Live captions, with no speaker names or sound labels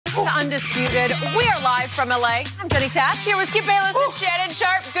to Undisputed. We are live from LA. I'm Jenny Taft here with Skip Bayless and Shannon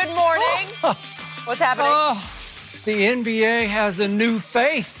Sharp. Good morning. What's happening? The NBA has a new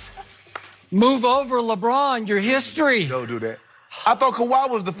face. Move over, LeBron. Your history. Don't do that. I thought Kawhi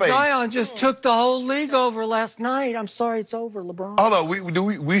was the face. Zion just took the whole league over last night. I'm sorry, it's over, LeBron. Hold on,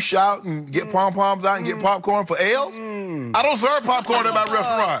 we shout and get pom-poms out and get popcorn for L's? I don't serve popcorn at my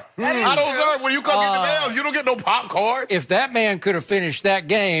restaurant. I don't serve, when you come get the L's, you don't get no popcorn. If that man could have finished that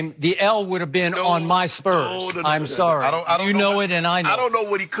game, the L would have been on my Spurs. I'm sorry. I don't you know it and I know. I don't know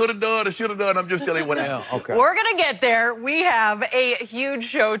what he could have done or should have done. I'm just telling you what happened. Yeah, okay. We're going to get there. We have a huge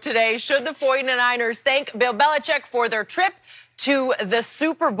show today. Should the 49ers thank Bill Belichick for their trip to the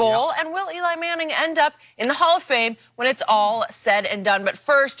Super Bowl? And will Eli Manning end up in the Hall of Fame when it's all said and done? But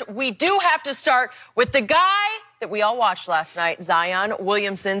first, we do have to start with the guy that we all watched last night, Zion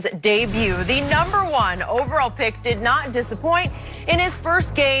Williamson's debut. The #1 overall pick did not disappoint in his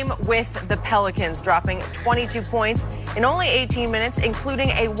first game with the Pelicans, dropping 22 points in only 18 minutes, including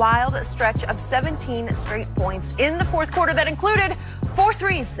a wild stretch of 17 straight points in the fourth quarter that included 4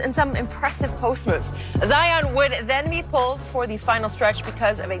 threes and some impressive post moves. Zion would then be pulled for the final stretch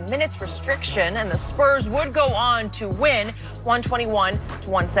because of a minutes restriction, and the Spurs would go on to win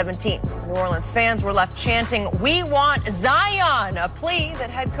 121-117. New Orleans fans were left chanting, "We want Zion," a plea that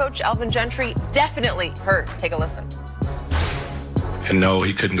head coach Alvin Gentry definitely heard. Take a listen. And no,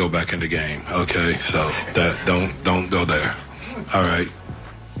 he couldn't go back in the game. Okay, so that don't go there. All right,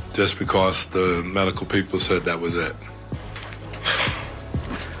 just because the medical people said that was it.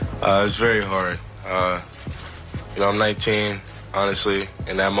 It's very hard. I'm 19, honestly.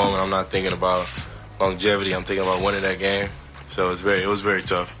 In that moment, I'm not thinking about longevity. I'm thinking about winning that game. So it was very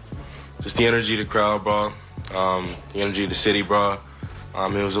tough. Just the energy the crowd brought, the energy the city brought.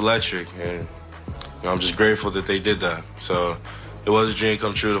 It was electric, and I'm just grateful that they did that. So it was a dream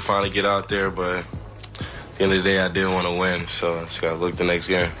come true to finally get out there, but at the end of the day, I didn't want to win. So I just got to look the next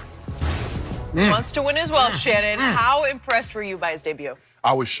game. Wants to win as well, Shannon. How impressed were you by his debut?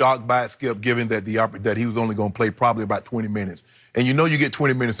 I was shocked by it, Skip, given that that he was only going to play probably about 20 minutes. And you get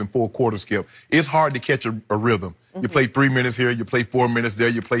 20 minutes in 4 quarters, Skip. It's hard to catch a rhythm. You play 3 minutes here, you play 4 minutes there,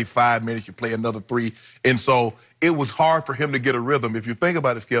 you play 5 minutes, you play another 3. And so it was hard for him to get a rhythm. If you think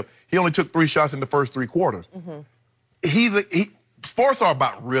about it, Skip, he only took 3 shots in the first 3 quarters. Sports are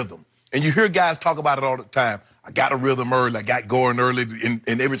about rhythm. And you hear guys talk about it all the time. I got a rhythm early, I got going early,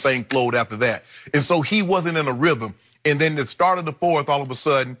 and everything flowed after that. And so he wasn't in a rhythm. And then the start of the fourth, all of a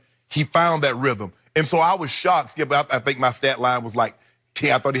sudden, he found that rhythm. And so I was shocked, Skip. I think my stat line was like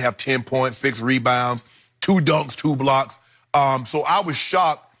 10. I thought he'd have 10 points, 6 rebounds, 2 dunks, 2 blocks. So I was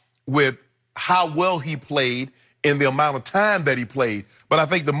shocked with how well he played and the amount of time that he played. But I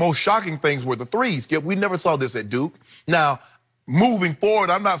think the most shocking things were the threes, Skip. We never saw this at Duke. Now, moving forward,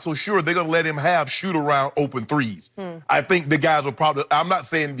 I'm not so sure they're going to let him have shoot-around open threes. I think the guys will probably – I'm not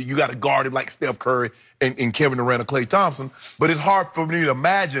saying you got to guard him like Steph Curry and Kevin Durant or Klay Thompson, but it's hard for me to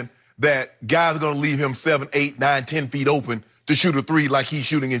imagine that guys are going to leave him 7, 8, 9, 10 feet open to shoot a 3 like he's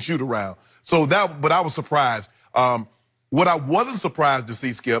shooting in shoot-around. But I was surprised. What I wasn't surprised to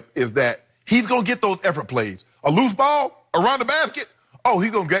see, Skip, is that he's going to get those effort plays. A loose ball around the basket,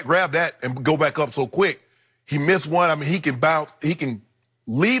 he's going to grab that and go back up so quick. He missed one. I mean, he can bounce. He can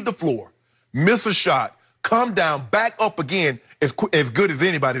leave the floor, miss a shot, come down, back up again as good as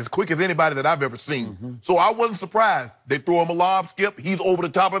anybody, as quick as anybody that I've ever seen. So I wasn't surprised. They throw him a lob, Skip. He's over the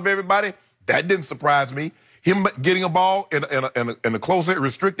top of everybody. That didn't surprise me. Him getting a ball in a close,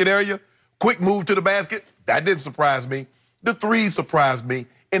 restricted area, quick move to the basket, that didn't surprise me. The threes surprised me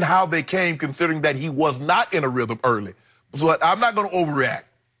in how they came, considering that he was not in a rhythm early. So I'm not going to overreact.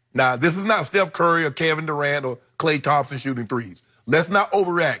 Now, this is not Steph Curry or Kevin Durant or Klay Thompson shooting threes. Let's not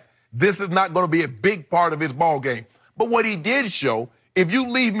overreact. This is not going to be a big part of his ball game. But what he did show, if you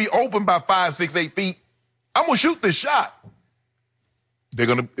leave me open by 5, 6, 8 feet, I'm going to shoot this shot.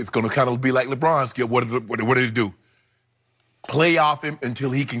 It's going to kind of be like LeBron, Skip. What did he do? Play off him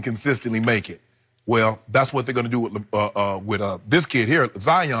until he can consistently make it. Well, that's what they're going to do with this kid here,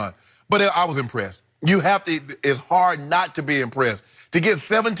 Zion. But I was impressed. It's hard not to be impressed. To get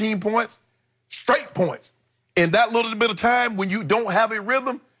 17 points, straight points, in that little bit of time when you don't have a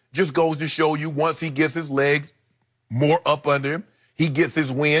rhythm, just goes to show you once he gets his legs more up under him, he gets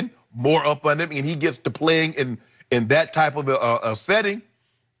his wind more up under him, and he gets to playing in that type of a setting,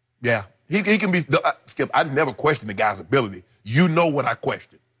 yeah, he can be, Skip, I never questioned the guy's ability. You know what I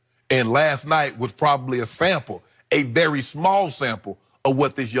questioned. And last night was probably a sample, a very small sample of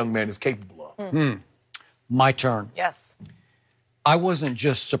what this young man is capable of. My turn. Yes. I wasn't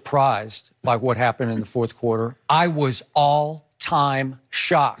just surprised by what happened in the fourth quarter. I was all time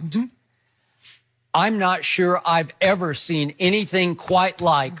shocked. I'm not sure I've ever seen anything quite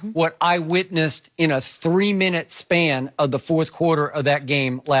like what I witnessed in a 3-minute span of the fourth quarter of that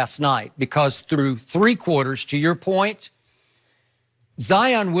game last night. Because through 3 quarters, to your point,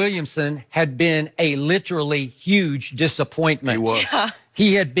 Zion Williamson had been a literally huge disappointment. He was. Yeah.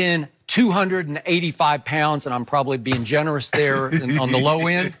 He had been 285 pounds, and I'm probably being generous there on the low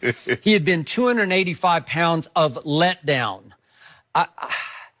end. He had been 285 pounds of letdown.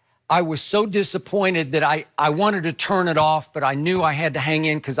 I was so disappointed that I wanted to turn it off, but I knew I had to hang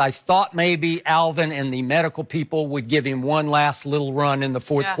in because I thought maybe Alvin and the medical people would give him one last little run in the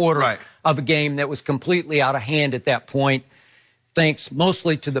fourth quarter of a game that was completely out of hand at that point, thanks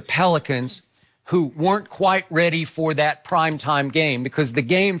mostly to the Pelicans, who weren't quite ready for that primetime game, because the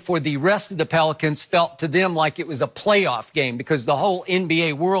game for the rest of the Pelicans felt to them like it was a playoff game because the whole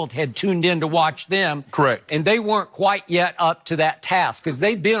NBA world had tuned in to watch them. Correct. And they weren't quite yet up to that task because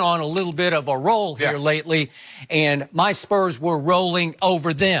they've been on a little bit of a roll here lately, and my Spurs were rolling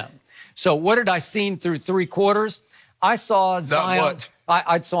over them. So what did I see through 3 quarters? I saw Zion.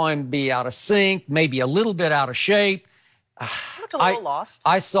 I saw him be out of sync, maybe a little bit out of shape. Looked a little lost.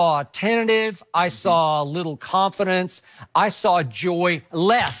 I saw tentative. I saw little confidence. I saw joy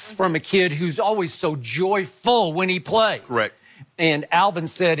less from a kid who's always so joyful when he plays. Correct. And Alvin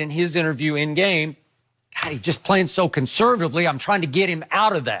said in his interview in game, God, he's just playing so conservatively. I'm trying to get him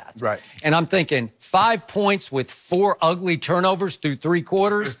out of that. Right. And I'm thinking 5 points with 4 ugly turnovers through 3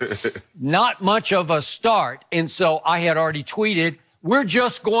 quarters, not much of a start. And so I had already tweeted, we're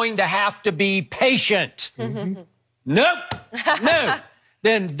just going to have to be patient. Nope, no.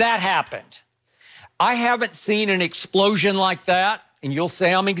 Then that happened. I haven't seen an explosion like that, and you'll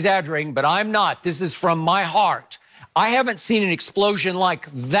say I'm exaggerating, but I'm not. This is from my heart. I haven't seen an explosion like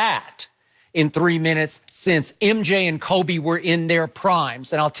that in 3 minutes since MJ and Kobe were in their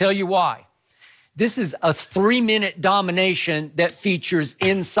primes, and I'll tell you why. This is a 3-minute domination that features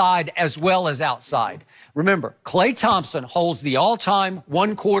inside as well as outside. Remember, Klay Thompson holds the all-time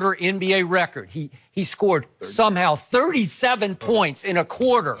one-quarter NBA record. He scored somehow 37 points in a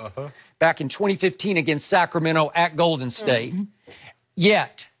quarter back in 2015 against Sacramento at Golden State.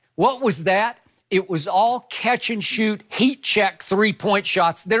 Yet, what was that? It was all catch-and-shoot, heat-check three-point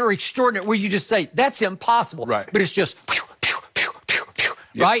shots that are extraordinary, where you just say, that's impossible. Right. But it's just, pew, pew, pew, pew, pew,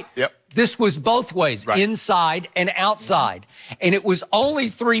 right? Yep. This was both ways, inside and outside. And it was only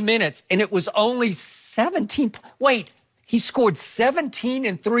 3 minutes, and it was only 17. Wait, he scored 17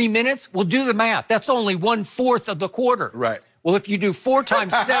 in 3 minutes? Well, do the math. That's only 1/4 of the quarter. Right. Well, if you do 4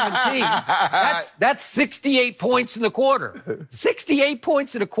 times 17, that's 68 points in the quarter. 68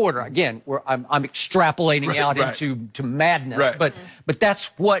 points in a quarter. Again, I'm extrapolating out into madness. But that's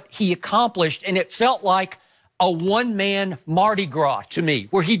what he accomplished, and it felt like a one-man Mardi Gras to me,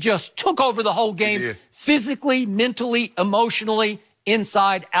 where he just took over the whole game physically, mentally, emotionally,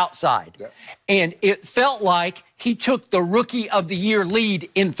 inside, outside. And it felt like he took the Rookie of the Year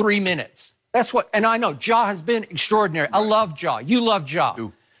lead in 3 minutes. That's what, and I know Ja has been extraordinary. I love Ja. You love Ja.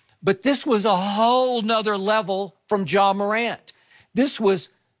 But this was a whole nother level from Ja Morant. This was,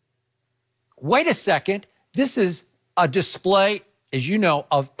 wait a second, this is a display, as you know,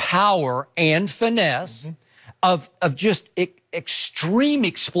 of power and finesse, of just extreme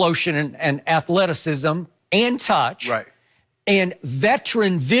explosion and athleticism and touch. And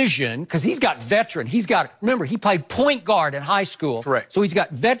veteran vision, because he's got veteran. He's got, remember, he played point guard in high school. So he's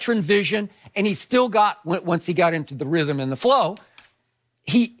got veteran vision, and he's still got, once he got into the rhythm and the flow,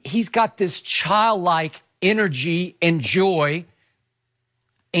 he's got this childlike energy and joy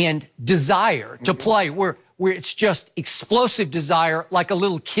and desire to play, where it's just explosive desire, like a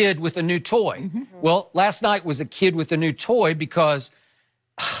little kid with a new toy. Well, last night was a kid with a new toy because,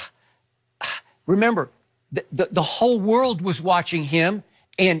 remember, the whole world was watching him.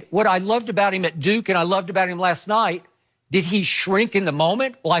 And what I loved about him at Duke and I loved about him last night, did he shrink in the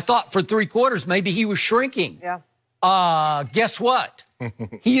moment? Well, I thought for 3 quarters, maybe he was shrinking. Guess what?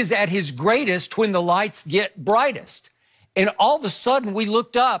 He is at his greatest when the lights get brightest. And all of a sudden, we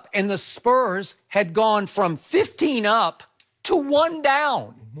looked up, and the Spurs had gone from 15 up to 1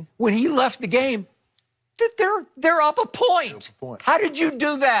 down. When he left the game, they're up a point. How did you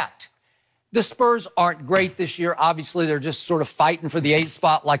do that? The Spurs aren't great this year. Obviously, they're just sort of fighting for the 8th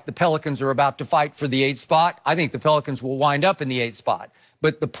spot like the Pelicans are about to fight for the 8th spot. I think the Pelicans will wind up in the 8th spot.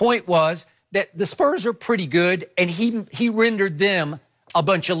 But the point was that the Spurs are pretty good, and he rendered them a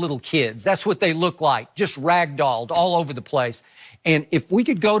bunch of little kids. That's what they look like, just ragdolled all over the place. And if we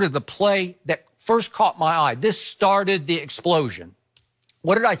could go to the play that first caught my eye, this started the explosion.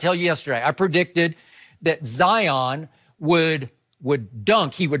 What did I tell you yesterday? I predicted that Zion would would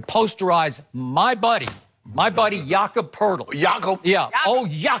dunk, he would posterize my buddy Jakob Poeltl. Jakob? Yeah. Oh,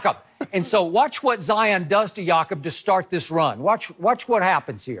 Jakob. And so watch what Zion does to Jakob to start this run. Watch what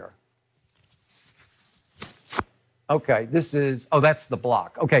happens here. Okay, this is, oh, that's the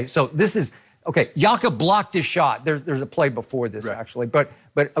block. Okay, so this is, okay, Jakob blocked his shot. There's a play before this, actually. But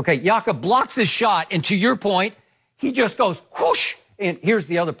okay, Jakob blocks his shot, and to your point, he just goes whoosh. And here's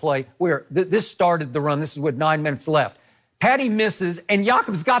the other play where this started the run. This is with 9 minutes left. Patty misses, and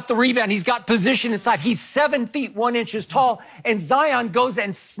Jakob's got the rebound. He's got position inside. He's 7 feet 1 inch tall, and Zion goes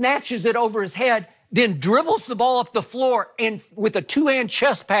and snatches it over his head, then dribbles the ball up the floor, and with a two-hand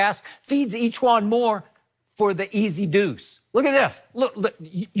chest pass, feeds each one more for the easy deuce. Look at this. Look,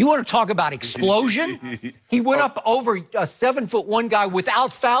 you want to talk about explosion? He went up over a 7'1" guy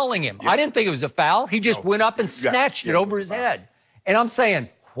without fouling him. I didn't think it was a foul. He just went up and snatched it over his head. And I'm saying,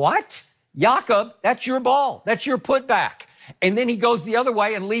 what? Jakob, that's your ball. That's your putback. And then he goes the other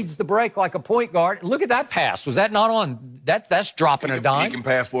way and leads the break like a point guard. And look at that pass. Was that not on? That's dropping a dime. He can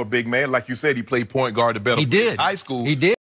pass for a big man. Like you said, he played point guard at High School. He did.